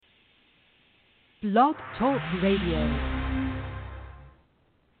Blog Talk Radio.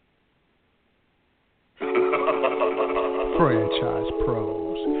 Franchise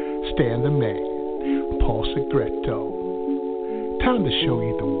pros, Stan the Man, Paul Segreto. Time to show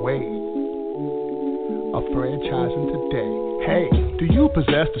you the way of franchising today. Hey, do you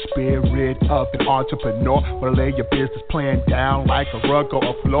possess the spirit of an entrepreneur? Or lay your business plan down like a rug or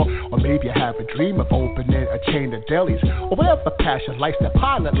a floor? Or maybe you have a dream of opening a chain of delis, or whatever passion lights that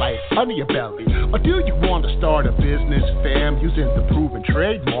pilot light under your belly. Or do you want to start a business, fam, using the proven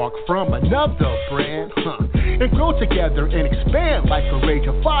trademark from another brand? And grow together and expand like a rage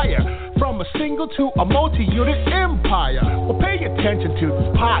of fire, from a single to a multi-unit empire. Well, pay attention to this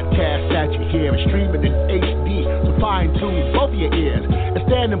podcast that you hear streaming in HD, so fine-tune both of your ears. And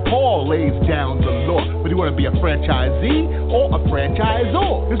Stan and Paul lays down the law. Whether you want to be a franchisee or a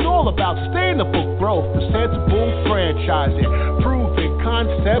franchisor, it's all about sustainable growth, the sensible franchising, proven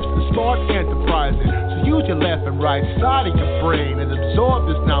concepts, the smart enterprising. So use your left and right side of your brain and absorb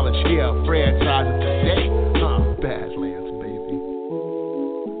this knowledge here, franchising today. Badlands, baby.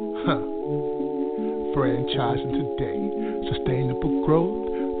 Franchising today. Sustainable growth,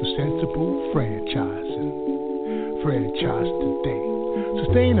 the sensible franchising. Franchise today.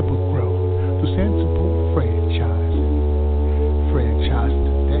 Sustainable growth, the sensible franchising. Franchising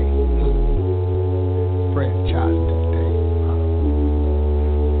today. Franchising today.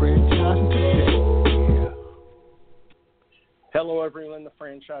 Franchising today. Yeah. Hello, everyone in the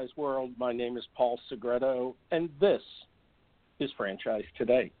franchise world. My name is Paul Segreto, and this is Franchise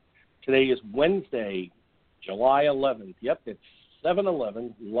Today. Today is Wednesday, July 11th. Yep, it's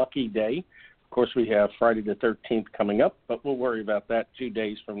 7/11, lucky day. Of course, we have Friday the 13th coming up, but we'll worry about that 2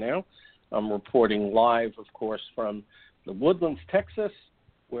 days from now. I'm reporting live, of course, from the Woodlands, Texas,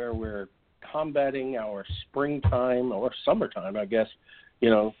 where we're combating our springtime or summertime, I guess,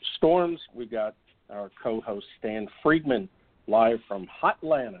 storms. We got our co-host Stan Friedman live from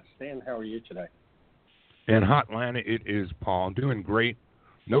Hotlanta. Stan, how are you today? In Hotlanta, it is, Paul. Doing great.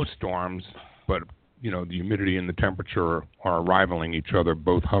 No storms, but, the humidity and the temperature are rivaling each other,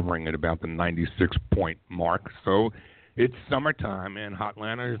 both hovering at about the 96-point mark. So it's summertime, and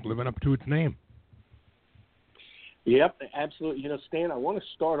Hotlanta is living up to its name. Yep, absolutely. Stan, I want to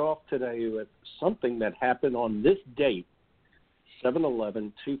start off today with something that happened on this date,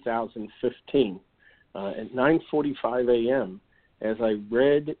 7/11/2015. At 9:45 a.m., as I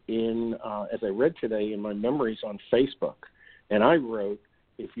read today in my memories on Facebook, and I wrote,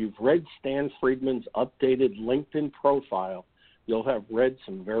 if you've read Stan Friedman's updated LinkedIn profile, you'll have read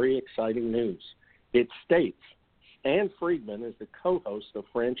some very exciting news. It states, Stan Friedman is the co-host of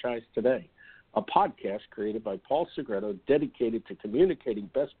Franchise Today, a podcast created by Paul Segreto dedicated to communicating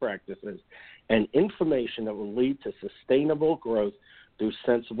best practices and information that will lead to sustainable growth through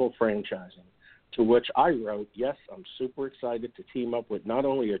sensible franchising. To which I wrote, yes, I'm super excited to team up with not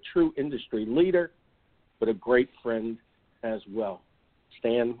only a true industry leader, but a great friend as well.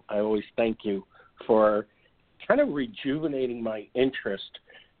 Stan, I always thank you for kind of rejuvenating my interest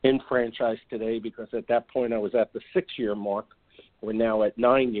in Franchise Today, because at that point I was at the 6-year mark. We're now at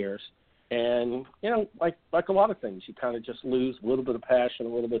 9 years. And, like a lot of things, you kind of just lose a little bit of passion, a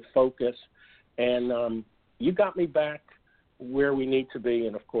little bit of focus. And you got me back where we need to be.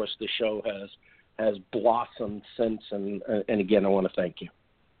 And, of course, the show has blossomed since. And again, I want to thank you.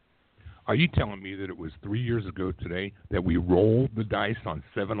 Are you telling me that it was 3 years ago today that we rolled the dice on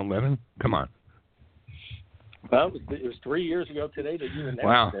 7/11? Come on. Well, it was 3 years ago today that you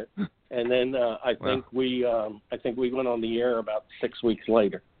announced it, and then I think we went on the air about 6 weeks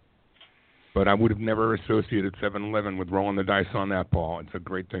later. But I would have never associated 7/11 with rolling the dice on that, Paul. It's a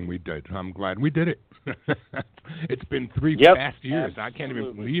great thing we did. I'm glad we did it. It's been 3 fast years. Absolutely. I can't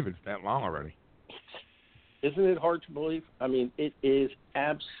even believe it's that long already. Isn't it hard to believe? I mean, it is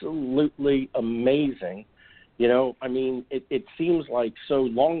absolutely amazing. It seems like so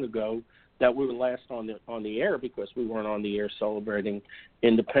long ago that we were last on the air, because we weren't on the air celebrating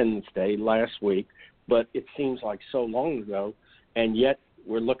Independence Day last week. But it seems like so long ago, and yet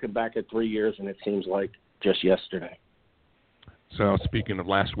we're looking back at 3 years, and it seems like just yesterday. So speaking of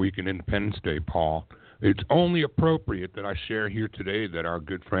last week and Independence Day, Paul, it's only appropriate that I share here today that our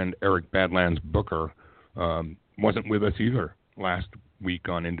good friend Eric Badlands Booker wasn't with us either last week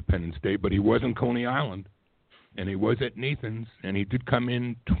on Independence Day, but he was in Coney Island, and he was at Nathan's, and he did come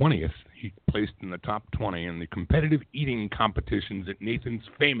in 20th. He placed in the top 20 in the competitive eating competitions at Nathan's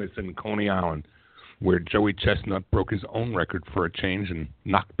Famous in Coney Island, where Joey Chestnut broke his own record for a change and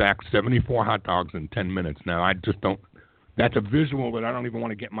knocked back 74 hot dogs in 10 minutes. Now, I just don't – that's a visual that I don't even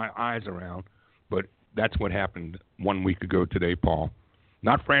want to get my eyes around, but that's what happened 1 week ago today, Paul.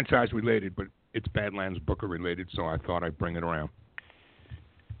 Not franchise-related, but it's Badlands Booker related, so I thought I'd bring it around.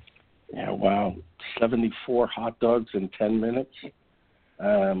 Yeah, wow. 74 hot dogs in 10 minutes.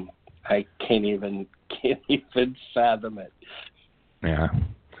 I can't even fathom it. Yeah.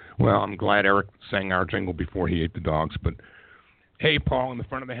 Well, I'm glad Eric sang our jingle before he ate the dogs. But, hey, Paul, in the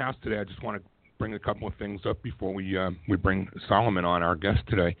front of the house today, I just want to bring a couple of things up before we bring Solomon on, our guest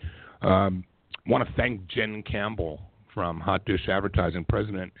today. Want to thank Jen Campbell from Hot Dish Advertising,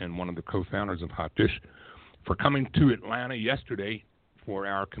 president and one of the co-founders of Hot Dish, for coming to Atlanta yesterday for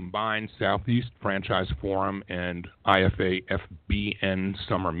our combined Southeast Franchise Forum and IFA FBN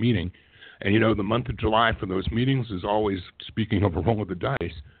summer meeting. And, you know, the month of July for those meetings is always, speaking of a roll of the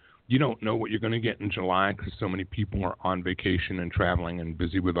dice, you don't know what you're going to get in July because so many people are on vacation and traveling and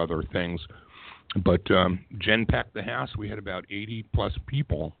busy with other things. But Jen packed the house. We had about 80-plus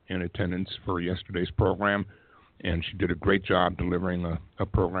people in attendance for yesterday's program, and she did a great job delivering a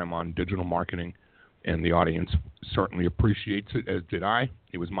program on digital marketing, and the audience certainly appreciates it, as did I.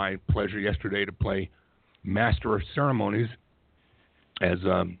 It was my pleasure yesterday to play Master of Ceremonies as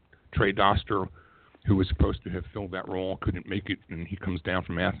Trey Doster, who was supposed to have filled that role, couldn't make it, and he comes down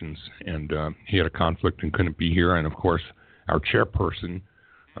from Athens, and he had a conflict and couldn't be here. And, of course, our chairperson,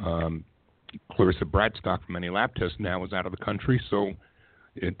 Clarissa Bradstock from Any Lab Test, now was out of the country, so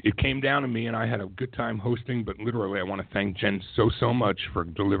it came down to me, and I had a good time hosting, but literally I want to thank Jen so much for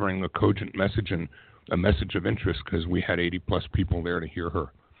delivering a cogent message and a message of interest, because we had 80-plus people there to hear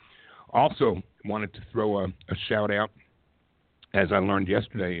her. Also wanted to throw a shout-out, as I learned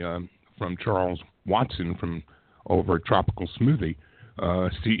yesterday, from Charles Watson from over at Tropical Smoothie.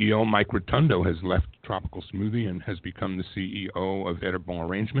 CEO Mike Rotundo has left Tropical Smoothie and has become the CEO of Edible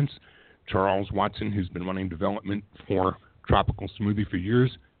Arrangements. Charles Watson, who's been running development for Tropical Smoothie for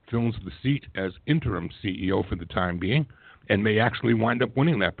years, fills the seat as interim CEO for the time being and may actually wind up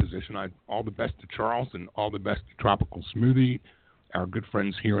winning that position. All the best to Charles and all the best to Tropical Smoothie, our good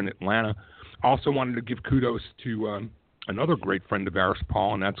friends here in Atlanta. Also wanted to give kudos to another great friend of ours,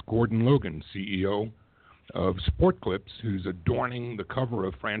 Paul, and that's Gordon Logan, CEO of Sport Clips, who's adorning the cover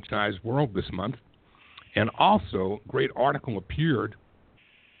of Franchise World this month. And also, a great article appeared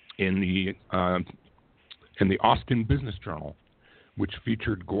in the Austin Business Journal, which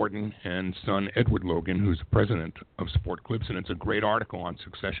featured Gordon and son Edward Logan, who's the president of Sport Clips, and it's a great article on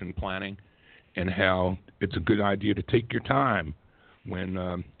succession planning and how it's a good idea to take your time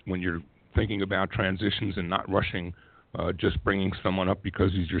when you're thinking about transitions and not rushing just bringing someone up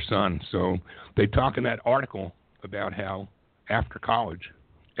because he's your son. So they talk in that article about how after college,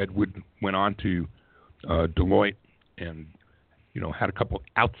 Edward went on to Deloitte and had a couple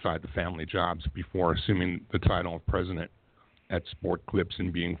outside the family jobs before assuming the title of president at Sport Clips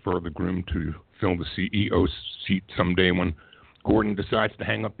and being further groomed to fill the CEO seat someday when Gordon decides to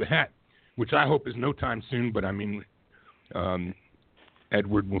hang up the hat, which I hope is no time soon. But I mean,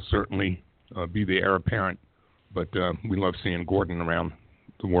 Edward will certainly be the heir apparent. But we love seeing Gordon around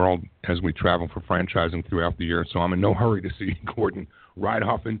the world as we travel for franchising throughout the year. So I'm in no hurry to see Gordon ride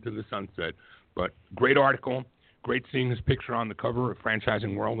off into the sunset. But great article. Great seeing his picture on the cover of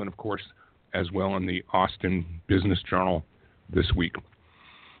Franchising World and, of course, as well in the Austin Business Journal this week.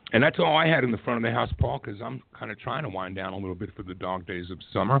 And that's all I had in the front of the house, Paul, because I'm kind of trying to wind down a little bit for the dog days of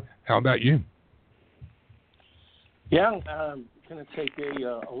summer. How about you? Yeah, I'm going to take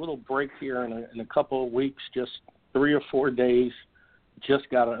a little break here in a couple of weeks, just 3 or 4 days. Just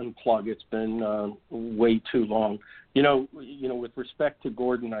got to unplug. It's been way too long. With respect to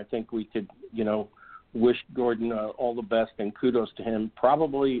Gordon, I think we could, wish Gordon all the best and kudos to him.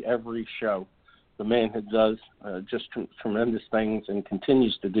 Probably every show, the man does just tremendous things and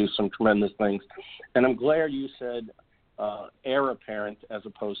continues to do some tremendous things. And I'm glad you said heir apparent as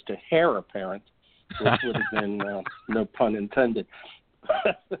opposed to hair apparent, which would have been no pun intended.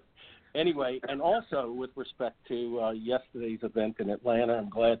 Anyway, and also with respect to yesterday's event in Atlanta, I'm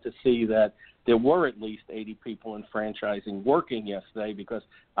glad to see that there were at least 80 people in franchising working yesterday, because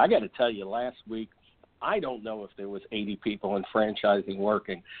I got to tell you, last week, I don't know if there was 80 people in franchising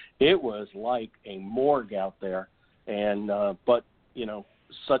working. It was like a morgue out there, and but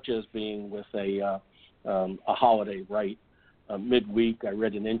such as being with a holiday right midweek. I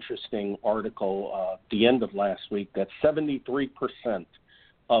read an interesting article at the end of last week that 73%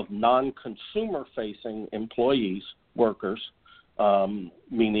 of non-consumer facing employees, workers,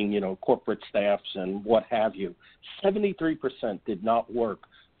 meaning corporate staffs and what have you, 73% did not work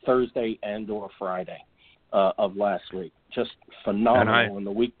Thursday and or Friday of last week. Just phenomenal. And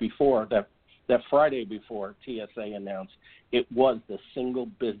the week before, that Friday before, TSA announced it was the single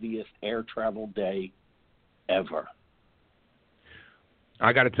busiest air travel day ever.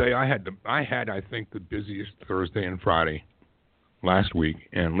 I got to tell you, I had I think the busiest Thursday and Friday last week,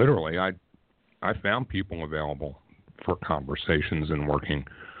 and literally I found people available for conversations and working.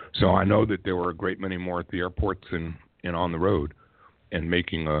 So I know that there were a great many more at the airports and on the road, and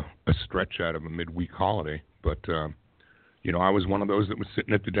making a stretch out of a midweek holiday. But I was one of those that was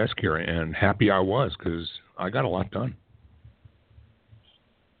sitting at the desk here, and happy I was, because I got a lot done.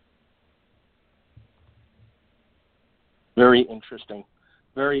 Very interesting.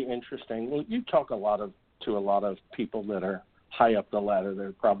 Very interesting. Well, you talk to a lot of people that are high up the ladder.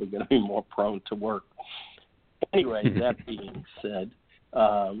 They're probably going to be more prone to work. Anyway, that being said,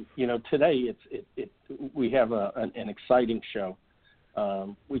 today we have an exciting show.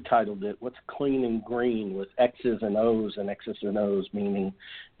 We titled it "What's Clean and Green" with X's and O's, and X's and O's meaning,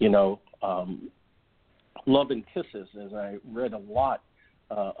 love and kisses. As I read a lot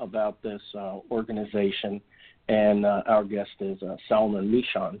about this organization. And our guest is Salman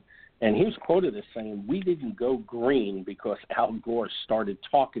Mishon. And he was quoted as saying, "We didn't go green because Al Gore started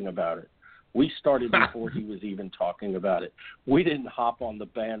talking about it. We started before he was even talking about it. We didn't hop on the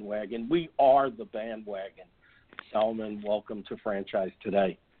bandwagon. We are the bandwagon." Salman, welcome to Franchise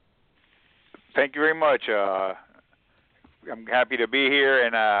Today. Thank you very much. I'm happy to be here.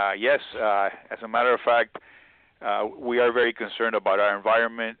 And yes, as a matter of fact, we are very concerned about our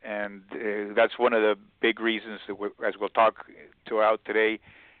environment, and that's one of the big reasons that, as we'll talk throughout today,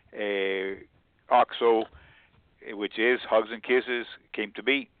 OXO, which is Hugs and Kisses, came to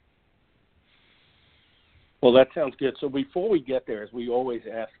be. Well, that sounds good. So before we get there, as we always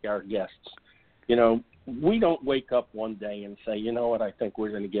ask our guests, we don't wake up one day and say, you know what, I think we're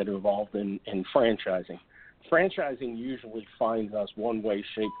going to get involved in franchising. Franchising usually finds us one way,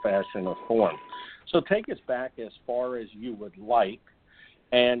 shape, fashion, or form. So take us back as far as you would like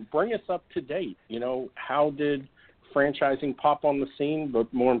and bring us up to date. How did franchising pop on the scene?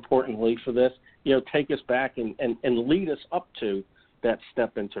 But more importantly for this, take us back and lead us up to that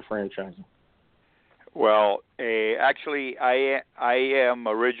step into franchising. Well, actually, I am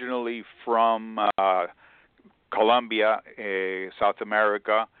originally from Colombia, South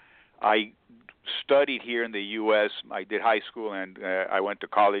America. I studied here in the U.S. I did high school and I went to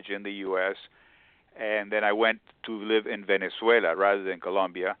college in the U.S., and then I went to live in Venezuela rather than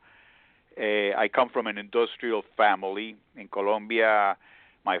Colombia. I come from an industrial family. In Colombia,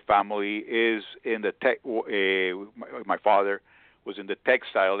 my family is in the my father was in the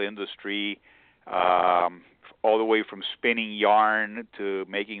textile industry, all the way from spinning yarn to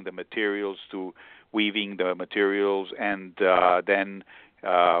making the materials to weaving the materials, and then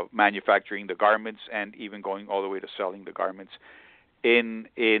manufacturing the garments, and even going all the way to selling the garments in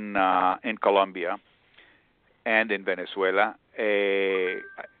Colombia and in Venezuela.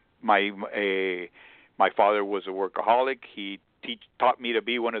 My father was a workaholic. He taught me to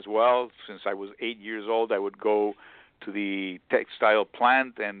be one as well. Since I was 8 years old, I would go to the textile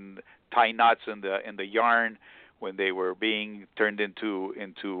plant and tie knots in the yarn when they were being turned into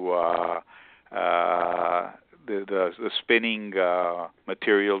the spinning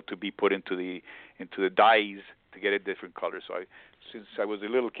material to be put into the dyes to get a different color. So since I was a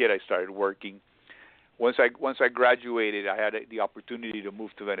little kid, I started working. Once I graduated, I had the opportunity to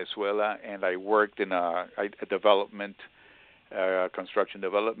move to Venezuela, and I worked in a development, construction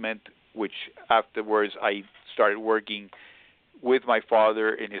development, which afterwards I started working with my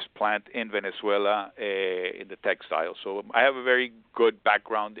father in his plant in Venezuela in the textiles. So I have a very good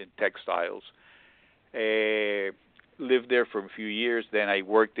background in textiles. Lived there for a few years. Then I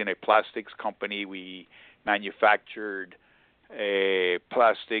worked in a plastics company. We manufactured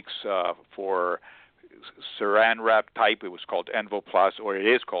plastics for saran wrap type. It was called Envoplast, or it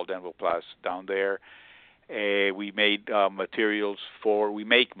is called Envoplast down there. We made materials for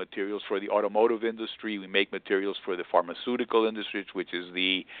the automotive industry. We make materials for the pharmaceutical industry, which is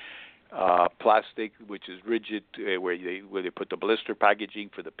the plastic, which is rigid, where they put the blister packaging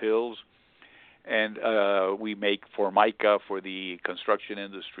for the pills. And we make Formica for the construction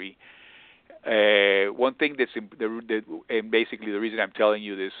industry. One thing and basically the reason I'm telling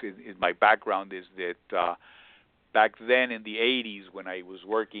you this is my background is that back then in the 80s when I was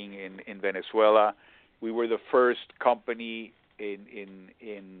working in Venezuela, we were the first company in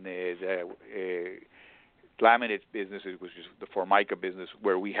the laminate business, which is the Formica business,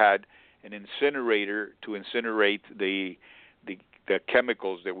 where we had an incinerator to incinerate the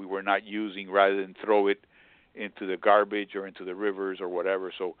chemicals that we were not using, rather than throw it into the garbage or into the rivers or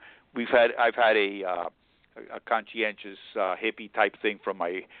whatever. So I've had a conscientious hippie type thing from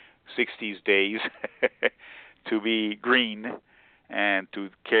my 60s days to be green, and to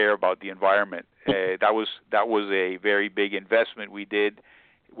care about the environment. That was a very big investment we did,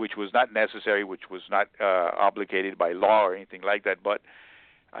 which was not necessary, which was not obligated by law or anything like that. But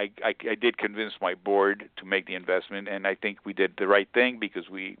I did convince my board to make the investment, and I think we did the right thing because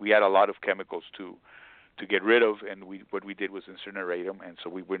we had a lot of chemicals to get rid of, and what we did was incinerate them, and so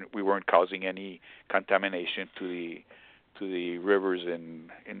we weren't causing any contamination to the rivers in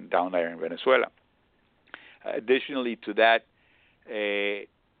down there in Venezuela. Additionally to that,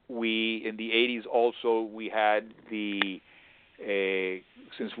 we in the 80s also we had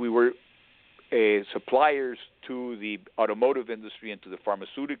since we were suppliers to the automotive industry and to the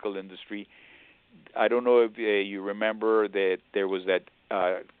pharmaceutical industry. I don't know if you remember that there was that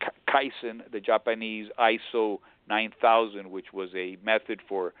Kaizen, the Japanese ISO 9000, which was a method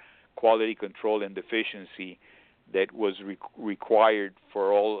for quality control and efficiency that was required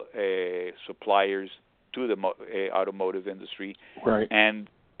for all suppliers to the automotive industry, right, and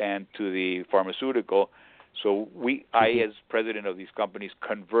to the pharmaceutical. So I, as president of these companies,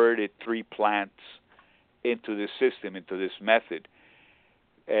 converted 3 plants into this system, into this method.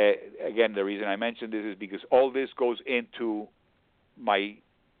 Again, the reason I mention this is because all this goes into my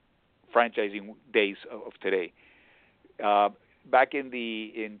franchising days of today. Back in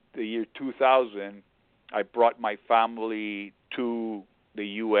the year 2000, I brought my family to the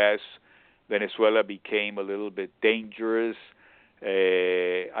U.S. Venezuela became a little bit dangerous.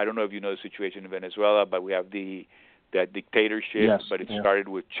 I don't know if you know the situation in Venezuela, but we have that dictatorship. Yes, but it started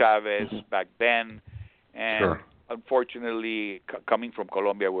with Chavez back then, and unfortunately, coming from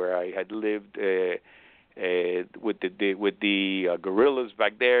Colombia, where I had lived with the guerrillas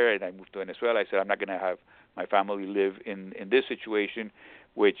back there, and I moved to Venezuela, I said I'm not going to have my family live in this situation,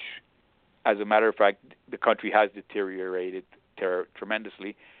 which, as a matter of fact, the country has deteriorated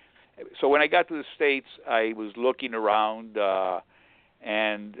tremendously. So when I got to the States, I was looking around,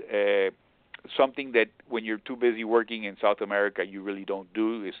 and something that when you're too busy working in South America, you really don't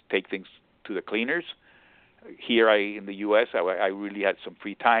do is take things to the cleaners. Here in the U.S., I really had some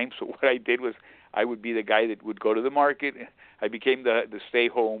free time, so what I did was I would be the guy that would go to the market. I became the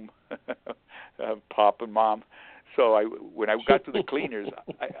stay-home pop and mom. So when I got to the cleaners,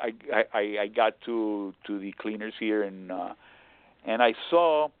 I got to the cleaners here, and I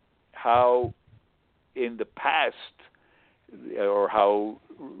saw how in the past, or how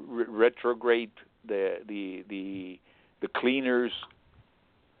retrograde the cleaners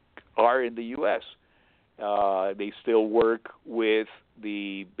are in the U.S. They still work with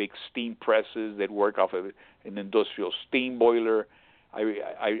the big steam presses that work off of an industrial steam boiler.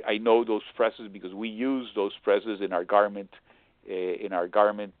 I know those presses because we use those presses in our garment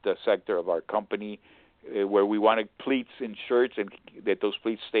sector of our company, where we wanted pleats in shirts and that those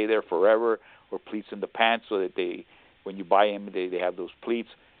pleats stay there forever, or pleats in the pants so that when you buy them, they have those pleats.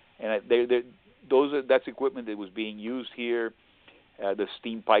 And that's equipment that was being used here. The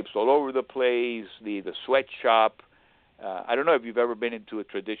steam pipes all over the place, the sweatshop. I don't know if you've ever been into a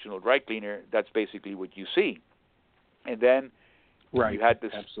traditional dry cleaner. That's basically what you see. And then right, you had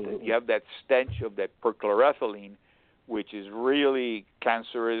absolutely. You have that stench of that perchloroethylene, which is really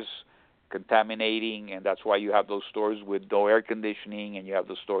cancerous, contaminating, and that's why you have those stores with no air conditioning, and you have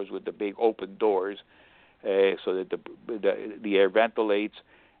those stores with the big open doors, so that the air ventilates.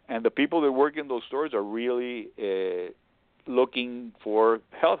 And the people that work in those stores are really looking for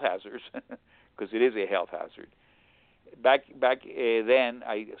health hazards, because it is a health hazard. Back then,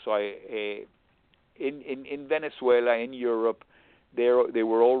 in Venezuela, in Europe, they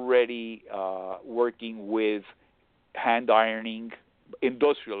were already working with hand ironing,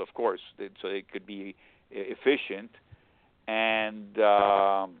 industrial, of course, so it could be efficient, and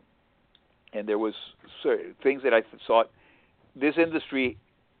there was certain things that I thought this industry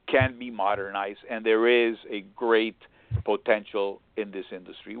can be modernized, and there is a great potential in this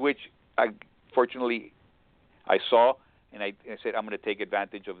industry, which fortunately I saw, and I said I'm going to take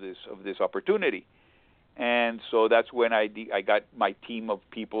advantage of this opportunity. And so that's when I got my team of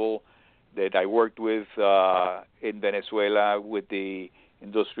people that I worked with in Venezuela with the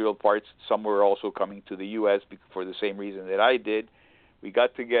industrial parts. Some were also coming to the U.S. for the same reason that I did. We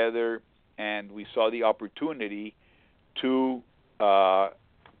got together and we saw the opportunity to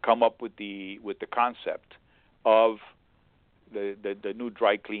come up with the concept of the new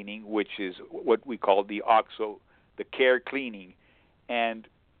dry cleaning, which is what we call the OXO, the care cleaning. And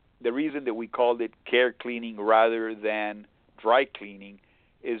the reason that we called it care cleaning rather than dry cleaning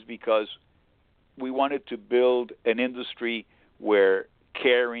is because we wanted to build an industry where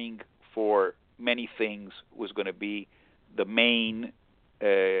caring for many things was going to be the main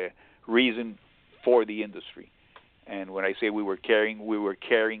reason for the industry. And when I say we were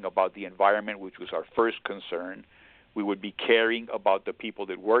caring about the environment, which was our first concern. We would be caring about the people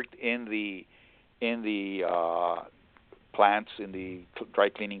that worked in the plants, in the dry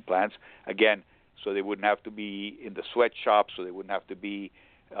cleaning plants. Again, so they wouldn't have to be in the sweatshops, so they wouldn't have to be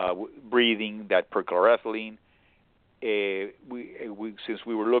breathing that perchloroethylene. Since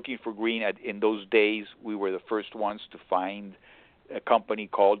we were looking for green in those days, we were the first ones to find a company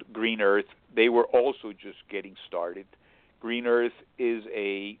called Green Earth. They were also just getting started. Green Earth is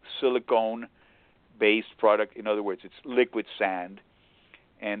a silicone-based product. In other words, it's liquid sand.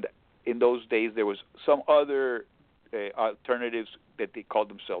 And in those days, there was some other alternatives that they called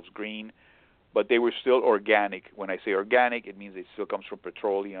themselves green, but they were still organic. When I say organic, it means it still comes from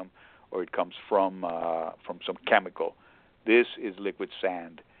petroleum or it comes from some chemical. This is liquid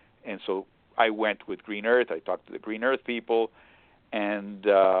sand. And so I went with Green Earth. I talked to the Green Earth people, and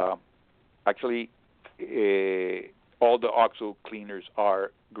actually all the OXO cleaners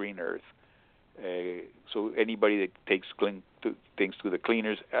are Green Earth. So anybody that takes things to the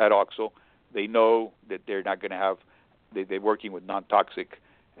cleaners at OXO, they know that they're not going to have, they're working with non-toxic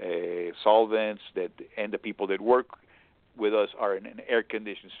solvents, and the people that work with us are in an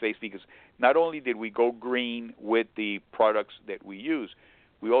air-conditioned space, because not only did we go green with the products that we use,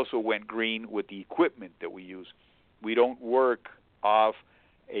 we also went green with the equipment that we use. We don't work off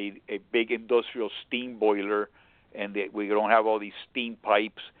a big industrial steam boiler, and we don't have all these steam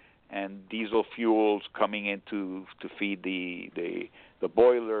pipes and diesel fuels coming in to feed the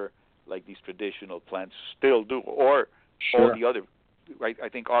boiler like these traditional plants still do, or all the other. Right? I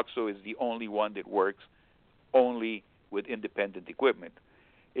think OXO is the only one that works only with independent equipment.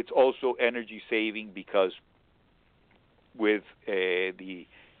 It's also energy saving, because with the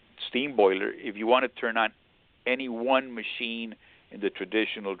steam boiler, if you want to turn on any one machine in the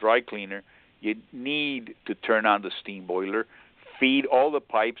traditional dry cleaner, you need to turn on the steam boiler, feed all the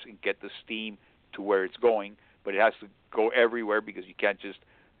pipes, and get the steam to where it's going, but it has to go everywhere because you can't just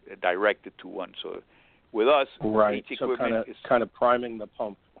direct it to one. So with us, right. each equipment is kind of priming the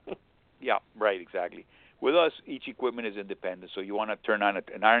pump. Yeah, right, exactly. With us, each equipment is independent. So you want to turn on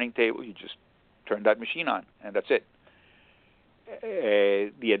an ironing table, you just turn that machine on, and that's it.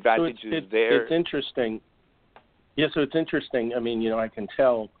 The advantage is there. It's interesting. Yeah, so it's interesting. I mean, I can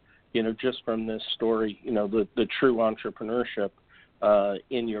tell, just from this story, the true entrepreneurship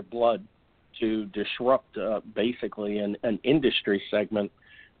in your blood to disrupt basically an industry segment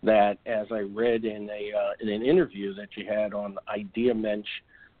that, as I read in an interview that you had on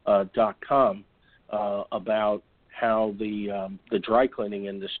ideamensch.com about how the dry cleaning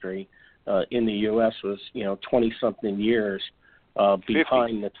industry in the U.S. was 20-something years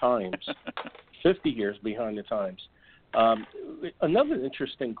behind the times, 50 years behind the times. Another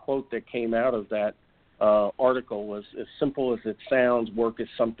interesting quote that came out of that article was, as simple as it sounds, work is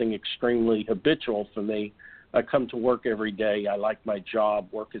something extremely habitual for me. I come to work every day. I like my job.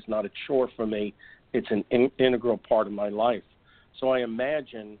 Work is not a chore for me. It's an integral part of my life. So I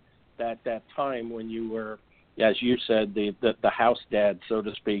imagine that time when you were, as you said, the house dad, so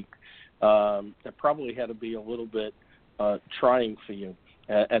to speak, that probably had to be a little bit trying for you,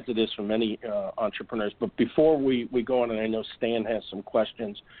 as it is for many entrepreneurs. But before we go on, and I know Stan has some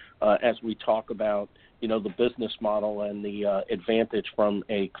questions as we talk about, the business model and the advantage from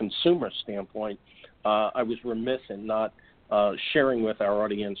a consumer standpoint, I was remiss in not sharing with our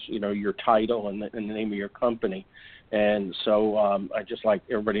audience, your title and the name of your company. And so I just like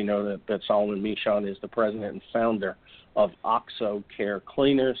everybody to know that Solomon Michon is the president and founder of OXO Care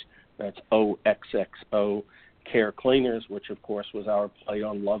Cleaners. That's OXXO Care Cleaners, which of course was our play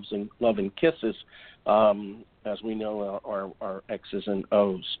on Love and Kisses, as we know our X's and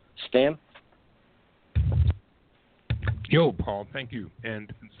O's. Stan? Yo, Paul, thank you.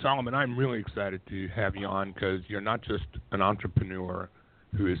 And Solomon, I'm really excited to have you on, because you're not just an entrepreneur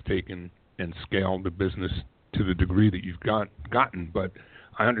who has taken and scaled the business to the degree that you've gotten, but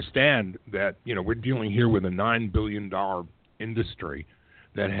I understand that, we're dealing here with a $9 billion industry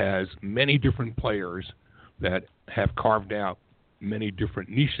that has many different players that have carved out many different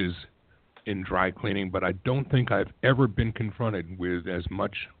niches in dry cleaning, but I don't think I've ever been confronted with as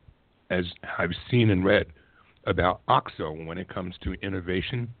much as I've seen and read about OXO when it comes to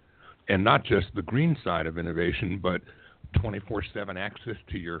innovation, and not just the green side of innovation, but 24/7 access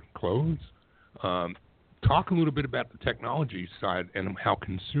to your clothes. Talk a little bit about the technology side and how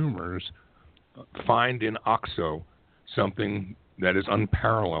consumers find in OXO something that is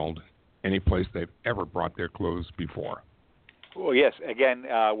unparalleled any place they've ever brought their clothes before. Well, yes. Again,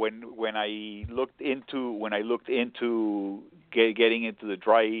 when I looked into getting into the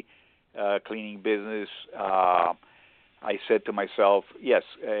dry cleaning business, I said to myself, yes,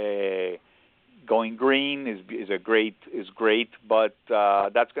 going green is great, but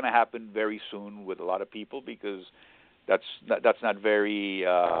that's going to happen very soon with a lot of people because that's not very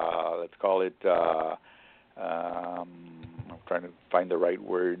let's call it. I'm trying to find the right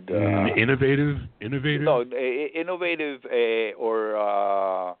word. Innovative. No, innovative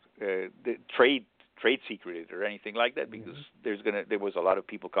or the trade secret or anything like that, because there was a lot of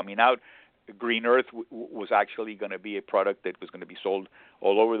people coming out. Green Earth was actually going to be a product that was going to be sold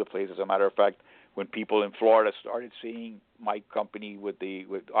all over the place. As a matter of fact, when people in Florida started seeing my company with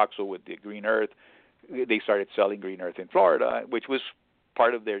OXO with the Green Earth, they started selling Green Earth in Florida, which was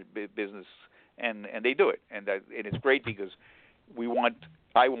part of their business, and they do it, and it's great because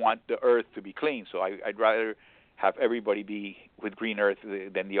I want the earth to be clean, so I'd rather have everybody be with Green Earth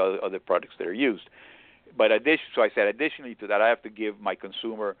than the other products that are used. But so I said, additionally to that, I have to give my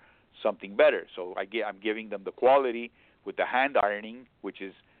consumer something better. So I'm giving them the quality with the hand ironing, which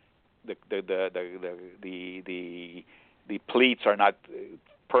is the pleats are not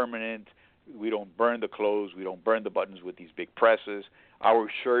permanent. We don't burn the clothes. We don't burn the buttons with these big presses. Our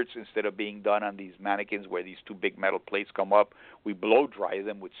shirts, instead of being done on these mannequins where these two big metal plates come up, we blow dry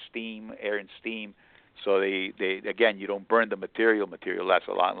them with steam, air and steam. So they again, you don't burn the material. Material lasts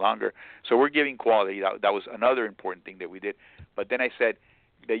a lot longer. So we're giving quality. That was another important thing that we did. But then I said,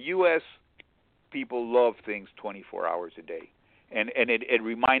 the U.S. people love things 24 hours a day. And it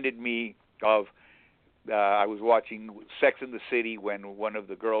reminded me of, I was watching Sex and the City when one of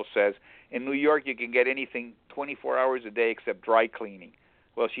the girls says, in New York you can get anything 24 hours a day except dry cleaning.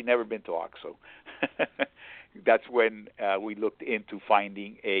 Well, she'd never been to OXO. That's when we looked into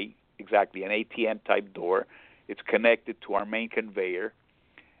finding an ATM-type door. It's connected to our main conveyor,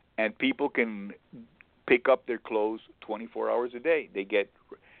 and people can pick up their clothes 24 hours a day. They get,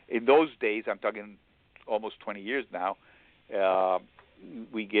 in those days, I'm talking almost 20 years now,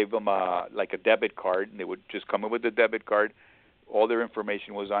 we gave them like a debit card, and they would just come in with the debit card. All their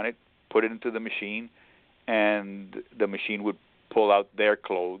information was on it, put it into the machine, and the machine would pull out their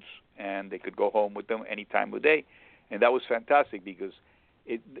clothes, and they could go home with them any time of the day. And that was fantastic because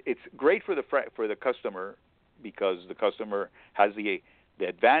it's great for the customer, because the customer has the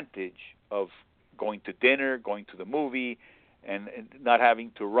advantage of going to dinner, going to the movie, and not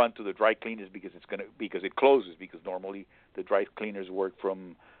having to run to the dry cleaners because it closes, because normally the dry cleaners work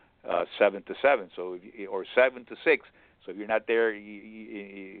from 7 to 7, or 7 to 6. So if you're not there,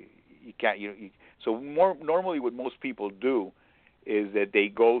 you can't. So normally, what most people do is that they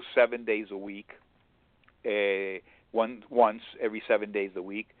go 7 days a week, once every 7 days a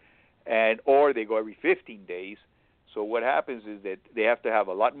week, or they go every 15 days. So what happens is that they have to have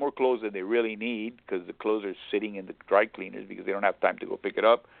a lot more clothes than they really need, because the clothes are sitting in the dry cleaners because they don't have time to go pick it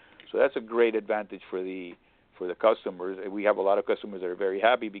up. So that's a great advantage for the customers. And we have a lot of customers that are very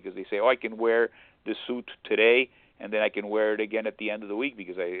happy because they say, I can wear this suit today, and then I can wear it again at the end of the week,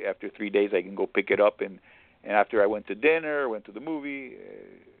 because after 3 days I can go pick it up, and after I went to dinner, went to the movie,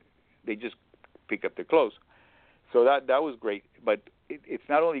 they just pick up their clothes. So that was great. But it's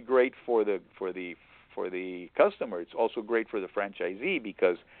not only great for the customer, it's also great for the franchisee,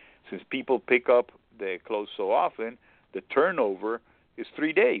 because since people pick up the clothes so often, the turnover is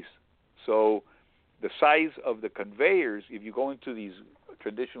 3 days. So the size of the conveyors, if you go into these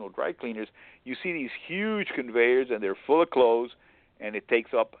traditional dry cleaners, you see these huge conveyors, and they're full of clothes, and it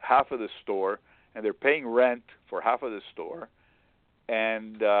takes up half of the store, and they're paying rent for half of the store.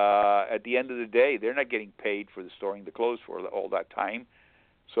 And at the end of the day, they're not getting paid for storing the clothes for all that time.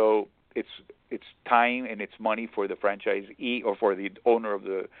 So it's time and it's money for the franchisee or for the owner of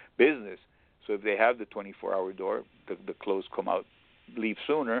the business. So if they have the 24-hour door, the clothes come out, leave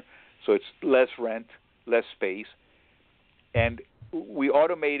sooner. So it's less rent, less space. And we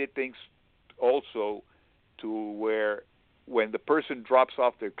automated things also to where when the person drops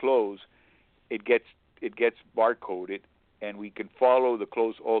off their clothes, it gets barcoded, and we can follow the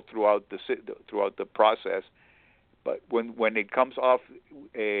clothes all throughout the process. But when it comes off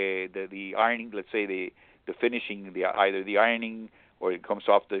the ironing, let's say the finishing, either the ironing or it comes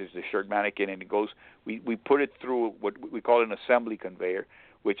off the shirt mannequin, and it goes, we put it through what we call an assembly conveyor,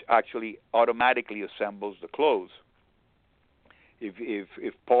 which actually automatically assembles the clothes.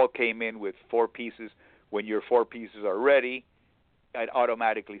 If Paul came in with 4 pieces, when your 4 pieces are ready, it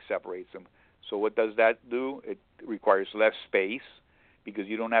automatically separates them. So what does that do? It requires less space, because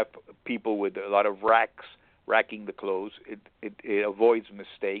you don't have people with a lot of racking the clothes. It avoids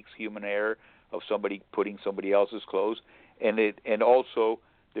mistakes, human error of somebody putting somebody else's clothes, and also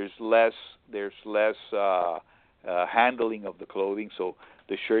there's less handling of the clothing. So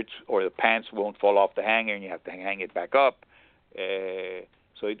the shirts or the pants won't fall off the hanger, and you have to hang it back up.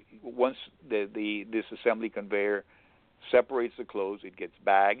 So once this assembly conveyor separates the clothes, it gets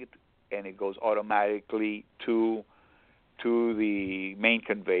bagged, and it goes automatically to the main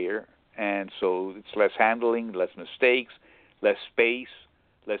conveyor. And so it's less handling, less mistakes, less space,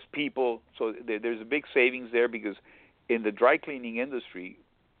 less people. So there's a big savings there, because in the dry cleaning industry,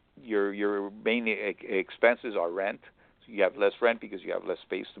 your main expenses are rent. So you have less rent because you have less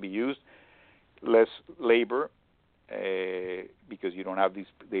space to be used, less labor, because you don't have the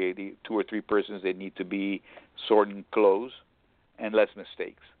 2 or 3 persons that need to be sorting clothes, and less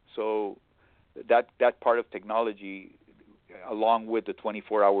mistakes. So that part of technology, along with the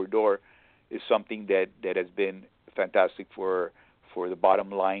 24-hour door, is something that has been fantastic for the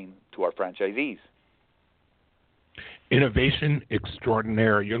bottom line to our franchisees. Innovation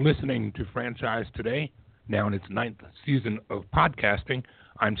extraordinaire. You're listening to Franchise Today, now in its 9th season of podcasting.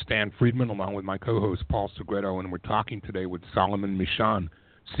 I'm Stan Friedman, along with my co-host Paul Segreto, and we're talking today with Solomon Michon,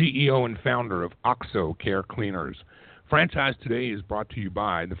 CEO and founder of OXO Care Cleaners. Franchise Today is brought to you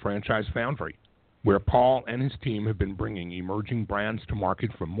by the Franchise Foundry, where Paul and his team have been bringing emerging brands to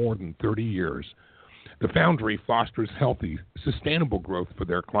market for more than 30 years. The Foundry fosters healthy, sustainable growth for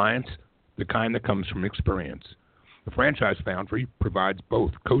their clients, the kind that comes from experience. The Franchise Foundry provides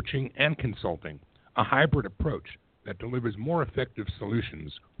both coaching and consulting, a hybrid approach that delivers more effective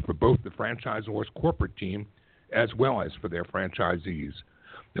solutions for both the franchisor's corporate team as well as for their franchisees.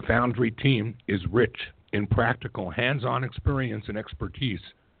 The Foundry team is rich in practical, hands-on experience and expertise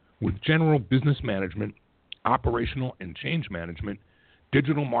with general business management, operational and change management,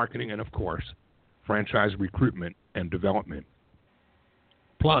 digital marketing, and, of course, franchise recruitment and development.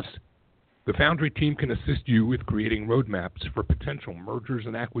 Plus, the Foundry team can assist you with creating roadmaps for potential mergers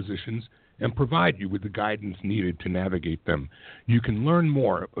and acquisitions and provide you with the guidance needed to navigate them. You can learn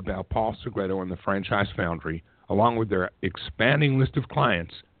more about Paul Segreto and the Franchise Foundry, along with their expanding list of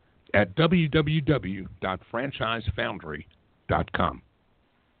clients, at www.franchisefoundry.com.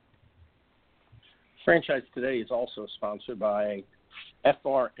 Franchise Today is also sponsored by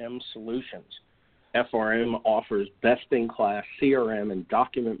FRM Solutions. FRM offers best-in-class CRM and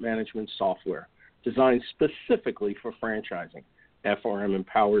document management software designed specifically for franchising. FRM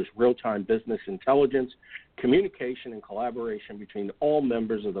empowers real-time business intelligence, communication, and collaboration between all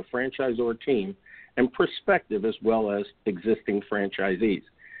members of the franchisor team and prospective as well as existing franchisees.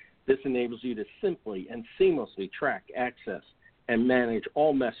 This enables you to simply and seamlessly track, access, and manage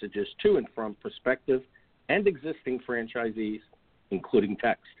all messages to and from prospective and existing franchisees, including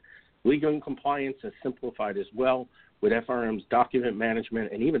text. Legal and compliance is simplified as well, with FRM's document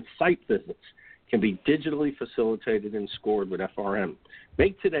management and even site visits can be digitally facilitated and scored with FRM.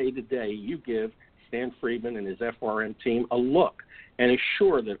 Make today the day you give Stan Friedman and his FRM team a look and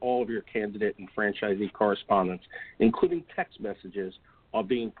assure that all of your candidate and franchisee correspondence, including text messages, are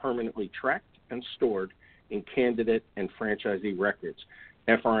being permanently tracked and stored in candidate and franchisee records.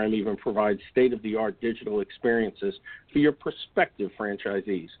 FRM even provides state-of-the-art digital experiences for your prospective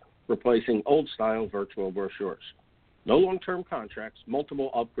franchisees, replacing old-style virtual brochures. No long-term contracts,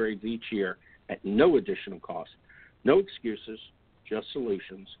 multiple upgrades each year at no additional cost. No excuses, just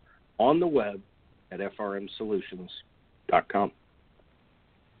solutions. On the web at frmsolutions.com.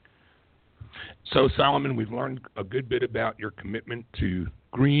 So, Solomon, we've learned a good bit about your commitment to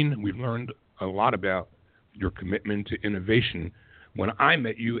green. We've learned a lot about your commitment to innovation. When I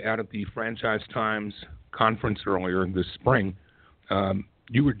met you out at the Franchise Times conference earlier this spring,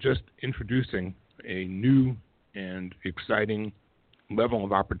 you were just introducing a new and exciting level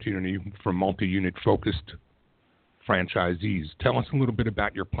of opportunity for multi-unit focused franchisees. Tell us a little bit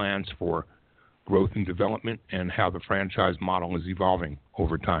about your plans for growth and development and how the franchise model is evolving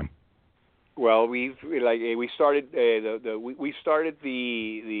over time. Well, we started the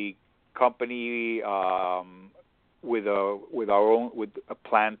company with a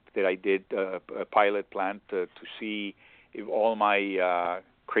plant that I did, a pilot plant to see if all my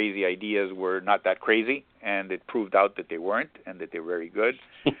crazy ideas were not that crazy, and it proved out that they weren't, and that they're very good.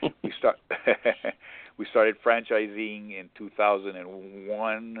 We started franchising in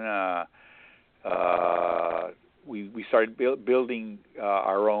 2001. We started building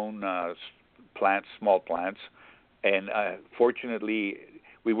our own plants, small plants, and fortunately,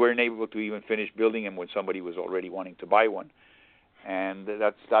 we weren't able to even finish building them when somebody was already wanting to buy one, and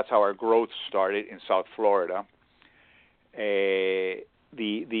that's how our growth started in South Florida. It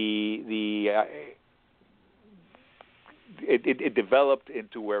developed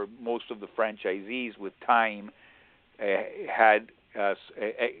into where most of the franchisees with time had a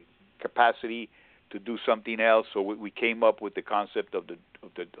capacity do something else. So we came up with the concept of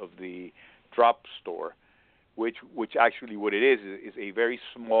the drop store, which actually what it is a very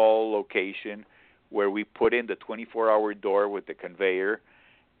small location where we put in the 24-hour door with the conveyor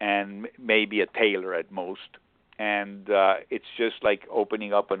and maybe a tailor at most, and it's just like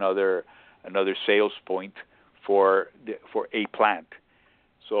opening up another sales point for a plant.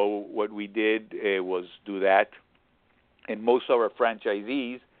 So what we did was do that, and most of our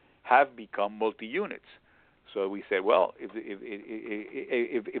franchisees have become multi-units. So we said, well, if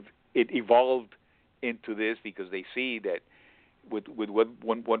it evolved into this because they see that with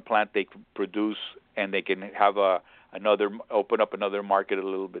one plant they can produce and they can have open up another market a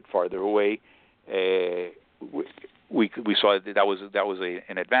little bit farther away. We saw that was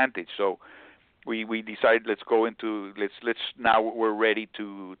an advantage. So we decided let's now we're ready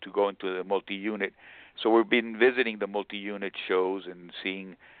to go into the multi-unit. So we've been visiting the multi-unit shows and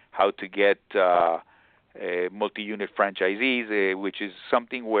seeing how to get multi-unit franchisees, which is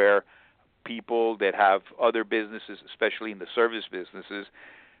something where people that have other businesses, especially in the service businesses,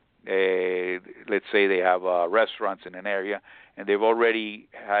 let's say they have restaurants in an area, and they already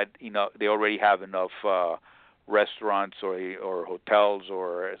have enough restaurants or hotels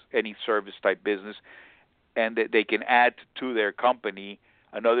or any service type business, and that they can add to their company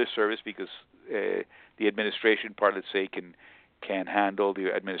another service because the administration part, let's say, can handle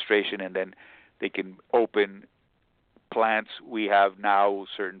the administration, and then they can open plants. We have now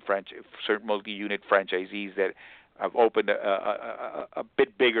certain multi-unit franchisees that have opened a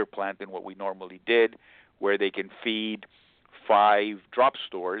bit bigger plant than what we normally did, where they can feed 5 drop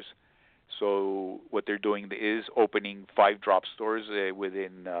stores. So what they're doing is opening 5 drop stores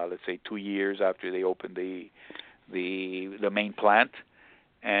within, let's say, 2 years after they open the main plant.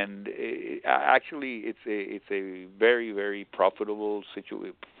 And actually, it's a very, very profitable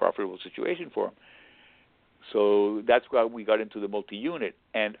situation for them. So that's why we got into the multi-unit.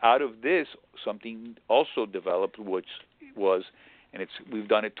 And out of this, something also developed, which was, and we've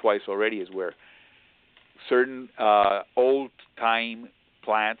done it twice already, is where certain old-time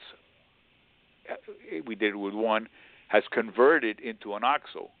plants, we did it with one, has converted into an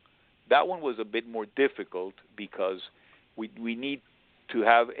OXXO. That one was a bit more difficult because we need to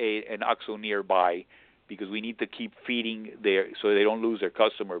have an OXXO nearby because we need to keep feeding so they don't lose their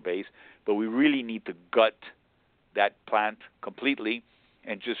customer base. But we really need to gut that plant completely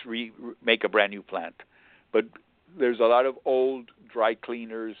and just make a brand new plant. But there's a lot of old dry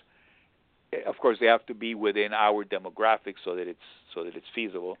cleaners. Of course, they have to be within our demographics so that it's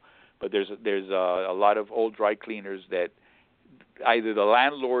feasible. But there's a lot of old dry cleaners that either the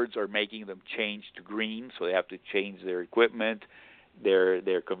landlords are making them change to green, so they have to change their equipment.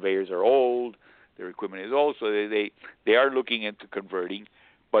 Their conveyors are old. Their equipment is old, so they are looking into converting.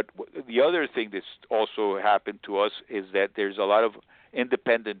 But the other thing that's also happened to us is that there's a lot of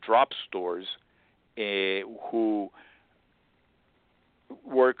independent drop stores who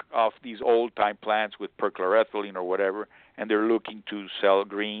work off these old-time plants with perchloroethylene or whatever, and they're looking to sell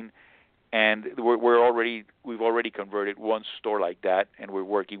green. And we've already converted one store like that, and we're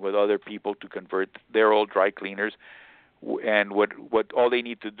working with other people to convert their old dry cleaners. And what all they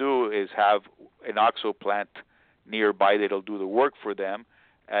need to do is have an OXXO plant nearby that'll do the work for them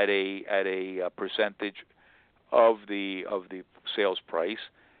at a percentage of the sales price,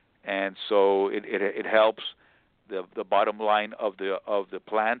 and so it helps the bottom line of the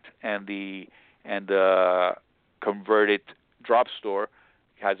plant, and the converted drop store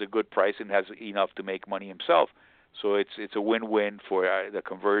has a good price and has enough to make money himself. So it's a win-win for the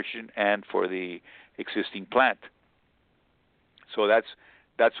conversion and for the existing plant. So that's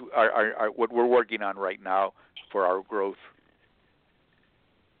our what we're working on right now for our growth.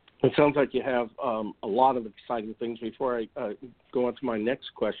 It sounds like you have a lot of exciting things. Before I go on to my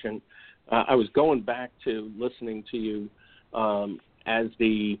next question, I was going back to listening to you as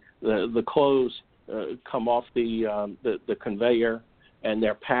the clothes come off the conveyor and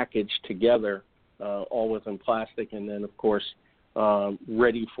they're packaged together, all within plastic, and then of course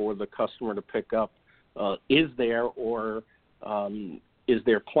ready for the customer to pick up. Is there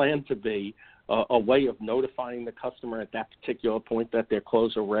planned to be a way of notifying the customer at that particular point that their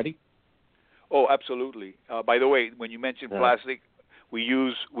clothes are ready? Oh, absolutely. By the way, when you mention plastic, we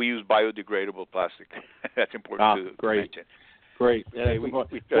use biodegradable plastic. That's important to mention. Great.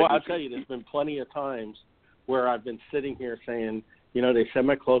 Well, I'll tell you, there's been plenty of times where I've been sitting here saying, they said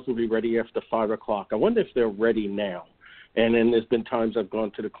my clothes will be ready after 5 o'clock. I wonder if they're ready now. And then there's been times I've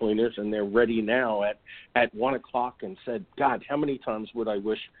gone to the cleaners and they're ready now at 1 o'clock and said, God, how many times would I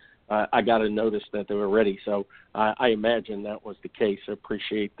wish I got a notice that they were ready. So I imagine that was the case. I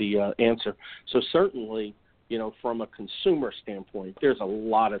appreciate the answer. So certainly, from a consumer standpoint, there's a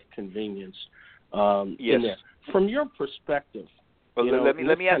lot of convenience in there. From your perspective, well, let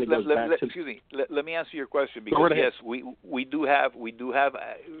me answer your question, because yes, we do have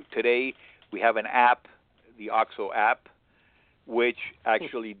today we have an app, the OXO app, which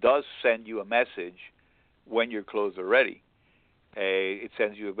actually does send you a message when your clothes are ready. It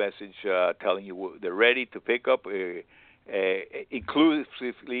sends you a message telling you they're ready to pick up.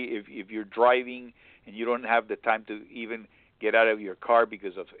 Inclusively, if you're driving and you don't have the time to even get out of your car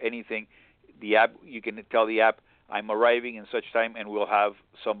because of anything, the app, you can tell the app, I'm arriving in such time, and we'll have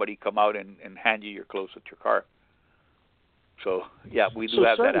somebody come out and hand you your clothes at your car. So yeah, we do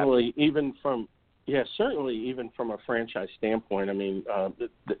have that app. Certainly, even from a franchise standpoint, I mean,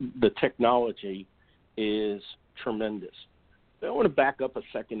 the technology is tremendous. I want to back up a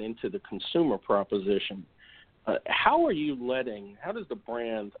second into the consumer proposition. How does the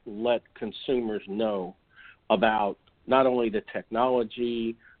brand let consumers know about not only the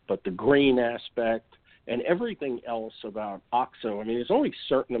technology, but the green aspect and everything else about OXO? I mean, there's only a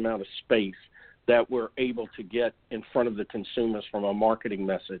certain amount of space that we're able to get in front of the consumers from a marketing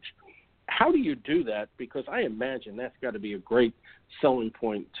message. How do you do that? Because I imagine that's got to be a great selling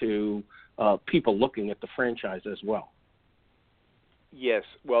point to people looking at the franchise as well. Yes.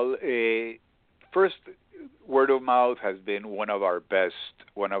 Well, first, word of mouth has been one of our best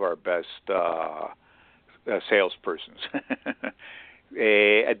salespersons.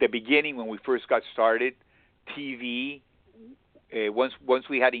 At the beginning, when we first got started, TV. Once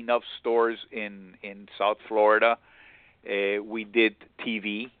we had enough stores in South Florida, we did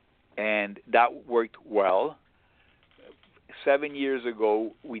TV, and that worked well. 7 years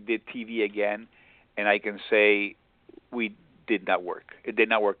ago, we did TV again, and I can say we did not work. It did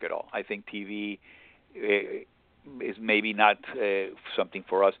not work at all. I think TV is maybe not something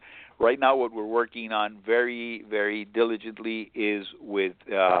for us. Right now, what we're working on very, very diligently is with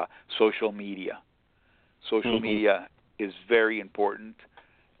social media. Social media is very important.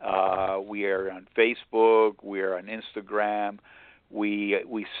 We are on Facebook. We are on Instagram. We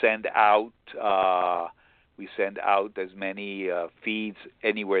send out as many feeds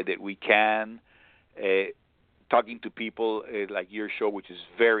anywhere that we can. Talking to people like your show, which is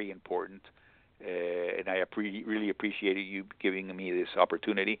very important, and I really appreciate you giving me this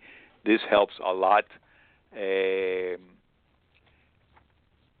opportunity. This helps a lot.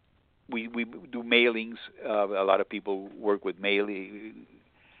 We do mailings. A lot of people work with mailing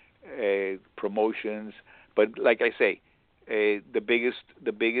promotions, but like I say, the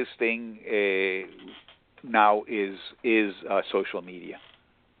biggest thing now is social media.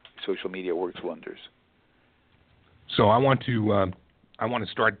 Social media works wonders. So I want to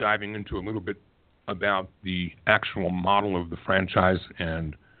start diving into a little bit about the actual model of the franchise.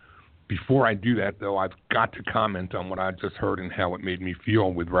 And before I do that, though, I've got to comment on what I just heard and how it made me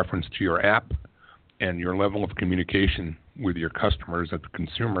feel with reference to your app and your level of communication with your customers at the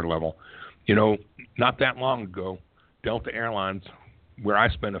consumer level. Not that long ago, Delta Airlines, where I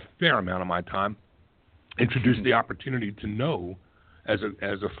spent a fair amount of my time, introduced the opportunity to know as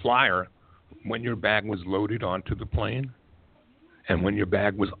a flyer when your bag was loaded onto the plane and when your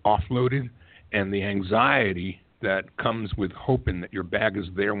bag was offloaded, and the anxiety that comes with hoping that your bag is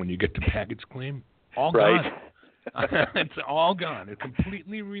there when you get to baggage claim, all gone. It's all gone. It's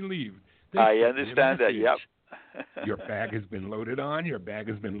completely relieved. I understand that, yep. Your bag has been loaded on, your bag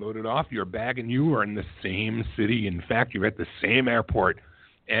has been loaded off, your bag and you are in the same city. In fact, you're at the same airport.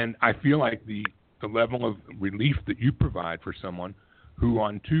 And I feel like the level of relief that you provide for someone who,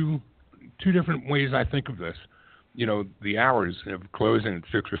 on two different ways I think of this, the hours of closing at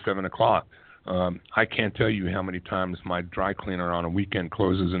 6 or 7 o'clock. I can't tell you how many times my dry cleaner on a weekend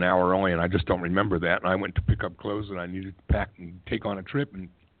closes an hour early, and I just don't remember that. And I went to pick up clothes that I needed to pack and take on a trip, and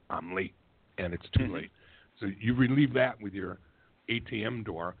I'm late, and it's too late. So you relieve that with your ATM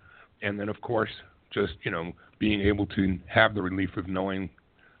door, and then, of course, just, being able to have the relief of knowing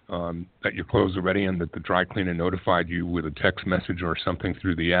that your clothes are ready and that the dry cleaner notified you with a text message or something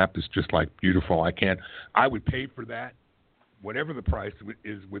through the app is just like beautiful. I would pay for that, whatever the price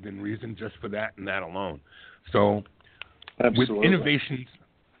is within reason, just for that and that alone. So Absolutely.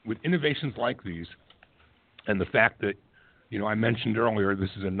 with innovations like these, and the fact that, I mentioned earlier,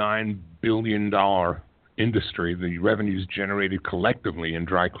 this is a $9 billion industry, the revenues generated collectively in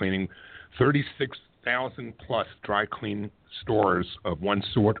dry cleaning, 36,000 plus dry clean stores of one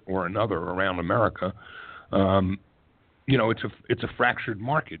sort or another around America. It's a fractured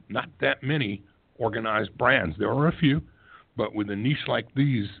market. Not that many organized brands. There are a few, but with a niche like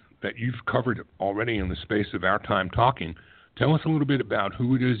these, that you've covered already in the space of our time talking. Tell us a little bit about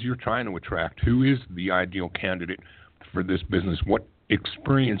who it is you're trying to attract. Who is the ideal candidate for this business? What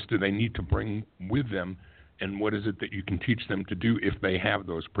experience do they need to bring with them, and what is it that you can teach them to do if they have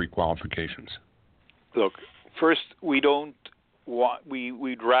those pre-qualifications? Look, first, we'd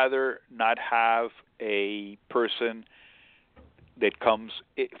rather not have a person that comes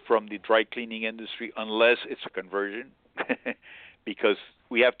from the dry cleaning industry unless it's a conversion, because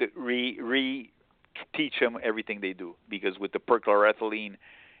we have to teach them everything they do. Because with the perchloroethylene,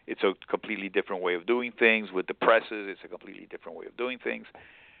 it's a completely different way of doing things. With the presses, it's a completely different way of doing things.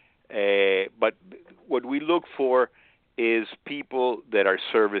 But what we look for is people that are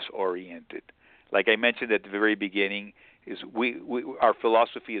service-oriented. Like I mentioned at the very beginning, is our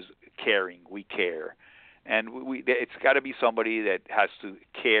philosophy is caring. We care. And it's got to be somebody that has to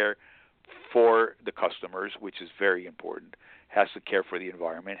care for the customers, which is very important. Has to care for the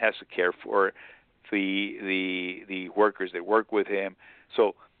environment. Has to care for the workers that work with him.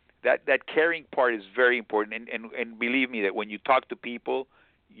 So that caring part is very important. And believe me that when you talk to people,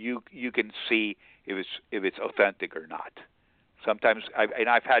 you can see if it's authentic or not. Sometimes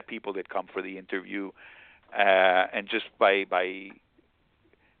I've had people that come for the interview, and just by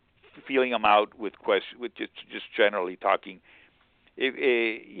feeling them out with questions, with just generally talking.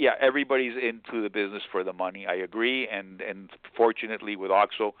 Everybody's into the business for the money. I agree, and fortunately with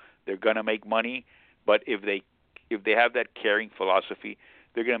OXO, they're gonna make money. But if they have that caring philosophy,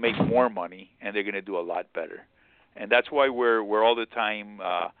 they're gonna make more money, and they're gonna do a lot better. And that's why we're all the time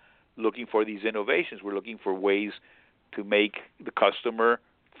looking for these innovations. We're looking for ways to make the customer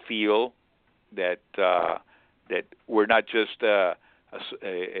feel that we're not just a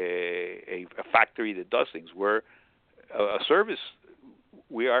factory that does things. We're a service.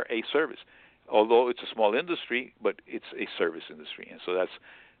 We are a service, although it's a small industry, but it's a service industry, and so that's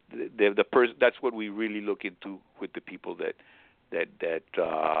that's what we really look into with the people that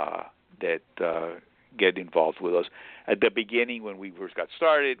get involved with us. At the beginning, when we first got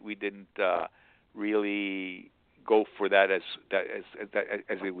started, we didn't really go for that as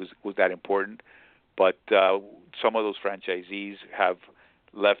it was that important. But some of those franchisees have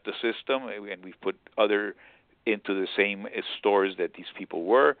left the system, and we've put other into the same stores that these people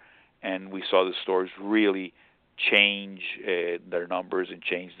were, and we saw the stores really change their numbers and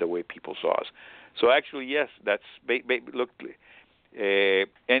change the way people saw us. So actually, yes, that's look.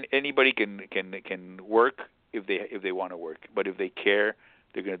 And anybody can work if they want to work, but if they care,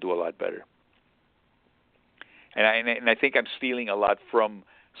 they're going to do a lot better. And I think I'm stealing a lot from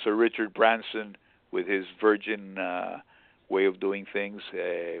Sir Richard Branson with his Virgin way of doing things,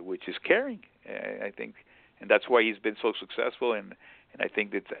 which is caring. I think, and that's why he's been so successful. And I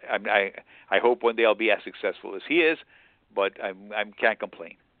think that I hope one day I'll be as successful as he is, but I can't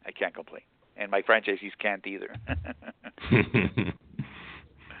complain. I can't complain, and my franchisees can't either.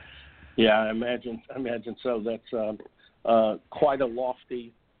 Yeah, I imagine so. That's quite a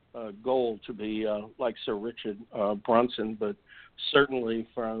lofty goal to be like Sir Richard Branson, but certainly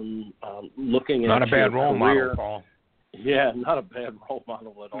from looking not at a bad role career, model, Paul. Yeah, not a bad role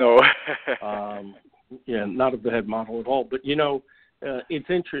model at all. No. Yeah, not a bad model at all. But it's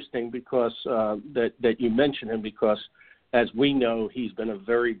interesting because that you mentioned him, because as we know, he's been a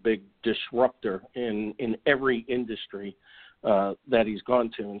very big disruptor in every industry that he's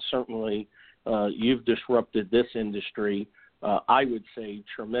gone to, and certainly you've disrupted this industry, I would say,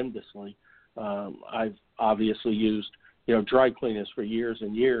 tremendously. I've obviously used dry cleaners for years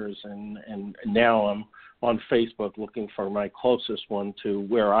and years, and now I'm on Facebook looking for my closest one to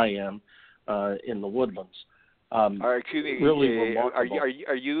where I am in the Woodlands. Excuse me, really remarkable. Are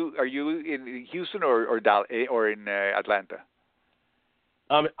you in Houston or in Atlanta?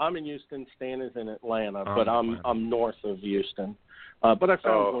 I'm in Houston. Stan is in Atlanta, but I'm north of Houston. But I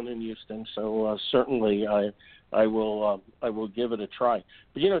found one in Houston, so certainly I will give it a try.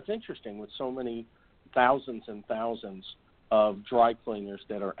 But it's interesting with so many thousands and thousands of dry cleaners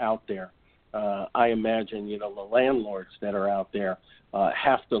that are out there. I imagine the landlords that are out there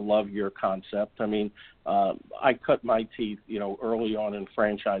have to love your concept. I mean, I cut my teeth early on in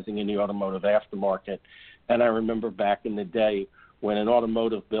franchising in the automotive aftermarket, and I remember back in the day when an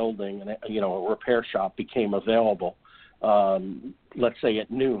automotive building and a repair shop became available, let's say at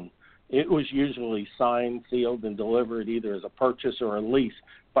noon, it was usually signed, sealed, and delivered either as a purchase or a lease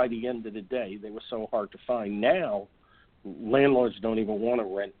by the end of the day. They were so hard to find. Now, landlords don't even want to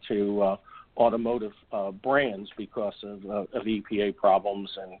rent to automotive brands because of EPA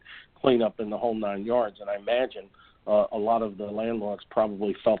problems and cleanup in the whole 9 yards. And I imagine a lot of the landlords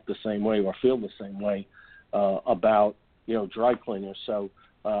probably felt the same way or feel the same way about dry cleaners. So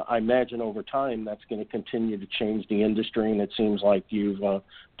I imagine over time that's going to continue to change the industry, and it seems like you've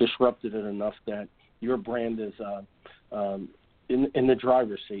disrupted it enough that your brand is in the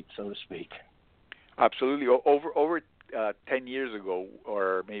driver's seat, so to speak. Absolutely. Over 10 years ago,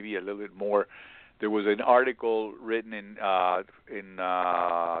 or maybe a little bit more, there was an article written in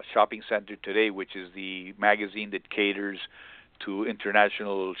Shopping Center Today, which is the magazine that caters to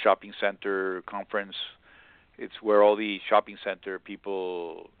International Shopping Center Conference. It's where all the shopping center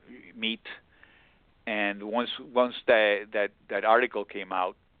people meet. And once that article came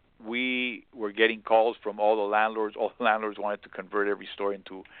out, we were getting calls from all the landlords. All the landlords wanted to convert every store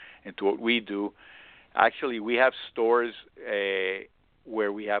into what we do. Actually, we have stores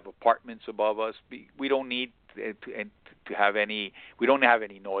where we have apartments above us. We don't need to have any. We don't have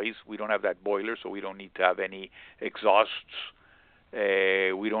any noise. We don't have that boiler, so we don't need to have any exhausts.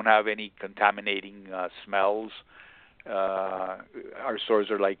 We don't have any contaminating smells. Our stores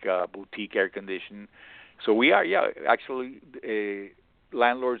are like boutique air conditioned. So we are, actually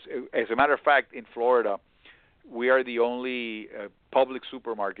landlords. As a matter of fact, in Florida, we are the only public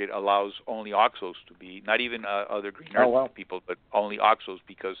supermarket allows only OXXOs to be, not even other Green Earth people, but only OXXOs,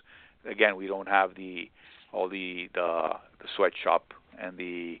 because again, we don't have all the sweatshop and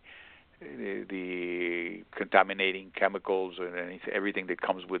the contaminating chemicals and everything that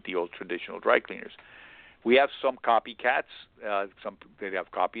comes with the old traditional dry cleaners. We have some copycats, some that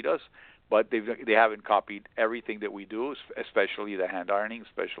have copied us, but they haven't copied everything that we do, especially the hand ironing,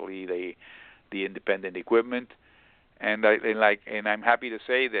 especially the independent equipment, and I'm happy to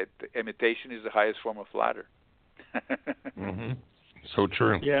say that imitation is the highest form of flatter. Mm-hmm. So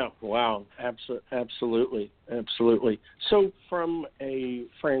true. Yeah. Wow. Absolutely. So, from a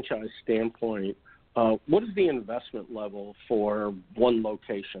franchise standpoint, what is the investment level for one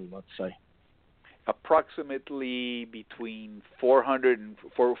location? Let's say. Approximately between 400 and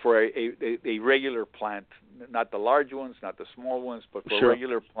for a regular plant, not the large ones, not the small ones, but for a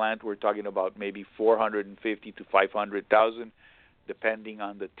regular plant, we're talking about maybe 450 to 500,000, depending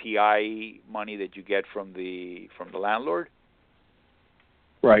on the TI money that you get from the landlord.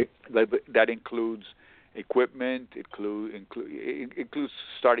 Right. That includes equipment. It includes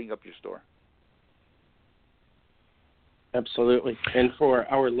starting up your store. Absolutely. And for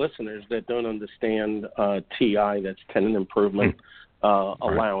our listeners that don't understand TI, that's tenant improvement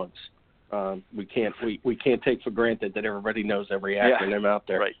allowance. We can't take for granted that everybody knows every acronym out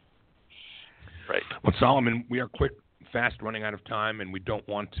there. Right. Well, Solomon, we are fast running out of time, and we don't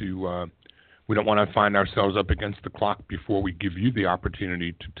want to find ourselves up against the clock before we give you the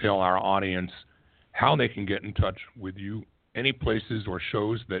opportunity to tell our audience how they can get in touch with you, any places or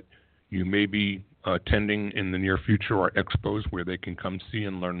shows that you may be attending in the near future, or expos where they can come see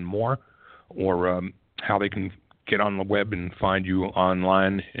and learn more, or how they can get on the web and find you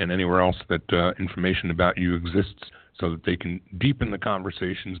online and anywhere else that information about you exists, so that they can deepen the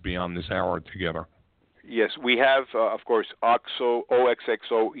conversations beyond this hour together. Yes, we have, of course, OXXO,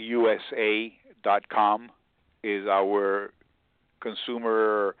 OXXOUSA.com is our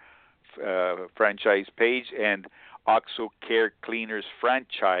consumer franchise page, and OXXO Care Cleaners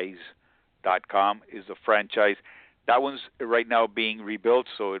Franchise.com is the franchise. That one's right now being rebuilt,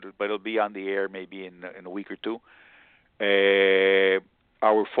 but it'll be on the air maybe in a week or two.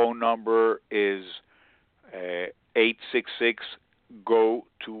 Our phone number is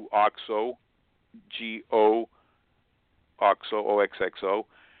 866-GO-TO-OXXO, GO OXXO, OXXO,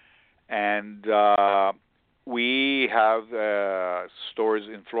 and we have stores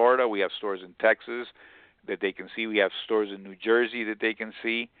in Florida. We have stores in Texas that they can see. We have stores in New Jersey that they can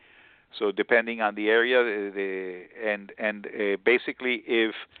see. So depending on the area, basically,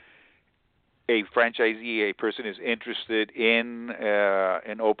 if a franchisee, a person is interested in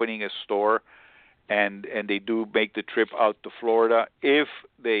opening a store, and they do make the trip out to Florida, if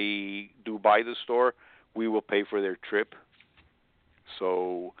they do buy the store, we will pay for their trip.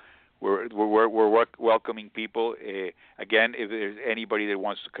 So we're welcoming people. Again, if there's anybody that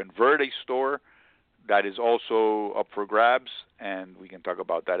wants to convert a store, that is also up for grabs, and we can talk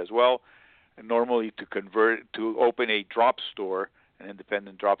about that as well. And normally, to open a drop store, an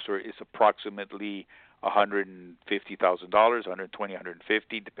independent drop store, is approximately $150,000, $120,000,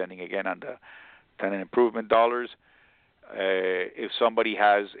 $150,000, depending again on the tenant improvement dollars. If somebody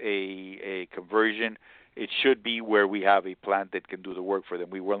has a conversion, it should be where we have a plant that can do the work for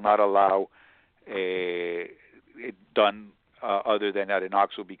them. We will not allow it done other than at an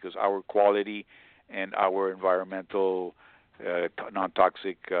OXXO, because our quality and our environmental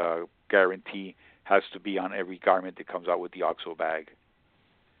non-toxic guarantee has to be on every garment that comes out with the OXXO bag.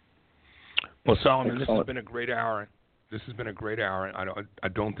 Well, Solomon, this has been a great hour. This has been a great hour. I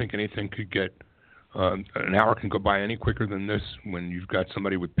don't think anything could get an hour can go by any quicker than this when you've got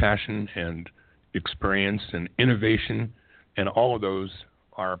somebody with passion and experience and innovation, and all of those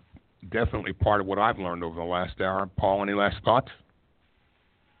are definitely part of what I've learned over the last hour. Paul, any last thoughts?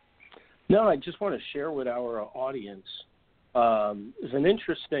 No, I just want to share with our audience. It's an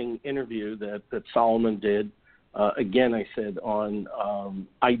interesting interview that Solomon did. Again, I said on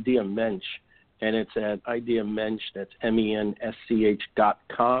Idea Mensch, and it's at Idea Mensch, that's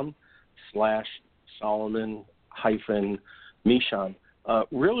mensch.com/Solomon-Mishon.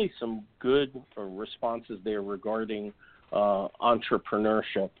 Really some good responses there regarding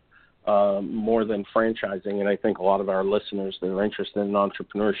entrepreneurship more than franchising, and I think a lot of our listeners that are interested in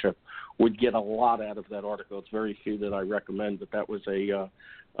entrepreneurship would get a lot out of that article. It's very few that I recommend, but that was a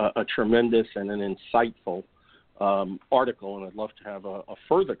tremendous and an insightful article, and I'd love to have a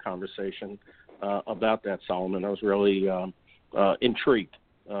further conversation about that, Solomon. I was really intrigued.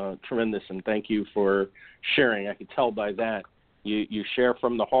 Tremendous, and thank you for sharing. I could tell by that you share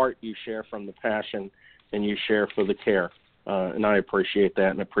from the heart, you share from the passion, and you share for the care. And I appreciate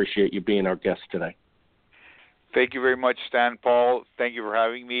that, and appreciate you being our guest today. Thank you very much, Stan Paul. Thank you for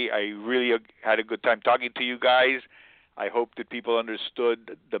having me. I really had a good time talking to you guys. I hope that people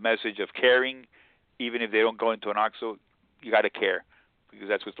understood the message of caring. Even if they don't go into an OXXO, you got to care, because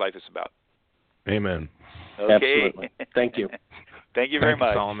that's what life is about. Amen. Okay. Absolutely. Thank you. Thank you very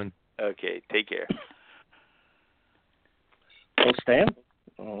much. Solomon. Okay, take care. Well, Stan,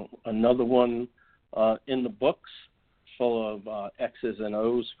 another one in the books, full of X's and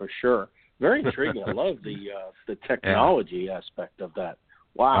O's for sure. Very intriguing. I love the technology aspect of that.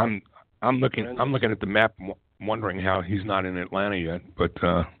 Wow. I'm looking at the map, wondering how he's not in Atlanta yet, but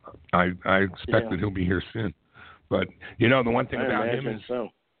I expect that he'll be here soon. But the one thing about him is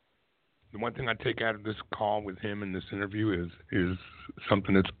the one thing I take out of this call with him in this interview is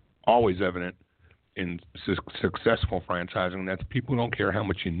something that's always evident in successful franchising, and that's people don't care how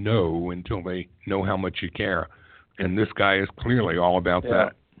much you know until they know how much you care. And this guy is clearly all about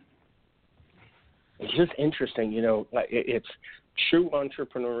that. It's just interesting, it's true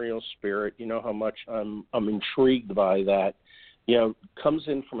entrepreneurial spirit. You know how much I'm intrigued by that. Comes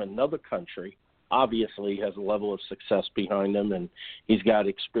in from another country, obviously has a level of success behind him, and he's got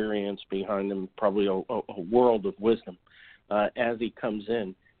experience behind him, probably a world of wisdom as he comes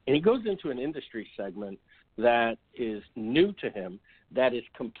in. And he goes into an industry segment that is new to him, that is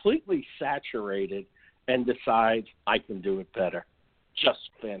completely saturated, and decides, I can do it better. Just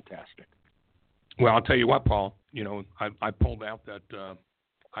fantastic. Well, I'll tell you what, Paul, I pulled out that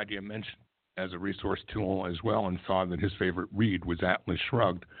Idea Mensch as a resource tool as well, and saw that his favorite read was Atlas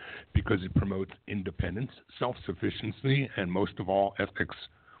Shrugged, because it promotes independence, self-sufficiency, and most of all, ethics,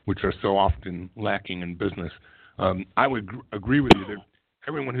 which are so often lacking in business. I would agree with you that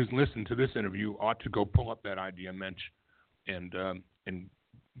everyone who's listened to this interview ought to go pull up that Idea Mensch and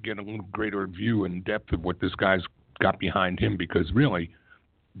get a little greater view and depth of what this guy's got behind him, because really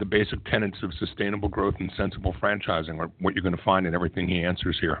the basic tenets of sustainable growth and sensible franchising are what you're going to find in everything he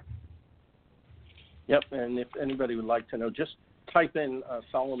answers here. Yep, and if anybody would like to know, just type in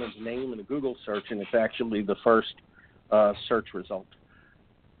Solomon's name in a Google search, and it's actually the first search result.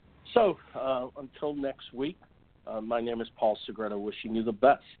 So until next week, my name is Paul Segreto, wishing you the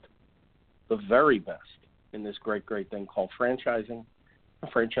best, the very best, in this great, great thing called franchising.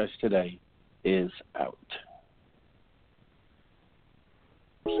 Franchise Today is out.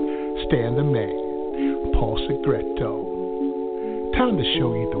 Stan the Man, Paul Segreto. Time to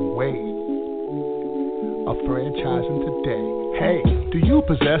show you the way of franchising today. Hey, do you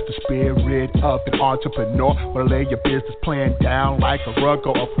possess the spirit of an entrepreneur? Wanna lay your business plan down like a rug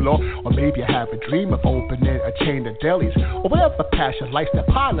or a floor? Or maybe you have a dream of opening a chain of delis, or whatever passion lights that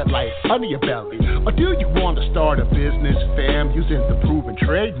pilot light under your belly. Or do you want to start a business, fam, using the proven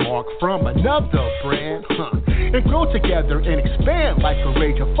trademark from another brand? And grow together and expand like a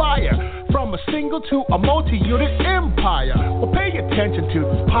rage of fire, from a single to a multi-unit empire. Well, pay attention to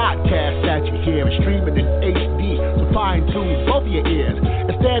this podcast that you hear and streaming in HD, so fine-tune both of your ears.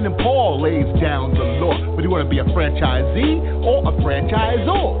 And Stan and Paul lays down the law. Whether you want to be a franchisee or a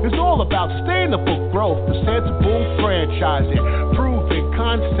franchisor, it's all about sustainable growth, the sensible franchising, proven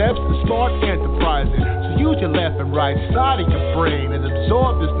concepts, and smart enterprising. So use your left and right side of your brain and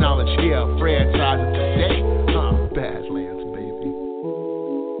absorb this knowledge here, franchising today. Badlands, baby.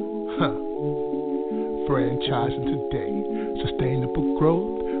 Franchising today. Sustainable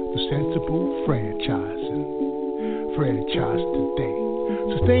growth, the sensible franchising. Franchise today.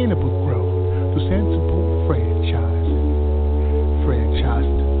 Sustainable growth, the sensible franchising. Franchise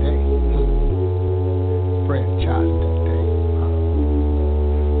today. Franchise today.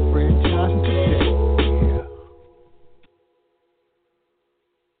 Franchising today. Yeah.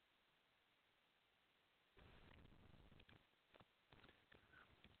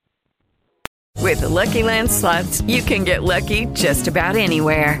 With the Lucky Land Slots, you can get lucky just about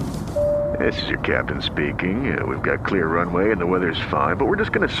anywhere. This is your captain speaking. We've got clear runway and the weather's fine, but we're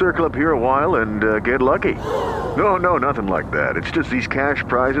just going to circle up here a while and get lucky. No, nothing like that. It's just these cash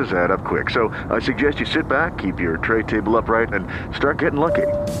prizes add up quick. So I suggest you sit back, keep your tray table upright, and start getting lucky.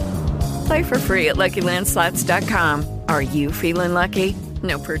 Play for free at LuckyLandSlots.com. Are you feeling lucky?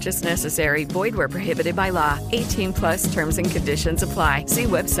 No purchase necessary. Void where prohibited by law. 18+ terms and conditions apply. See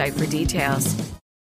website for details.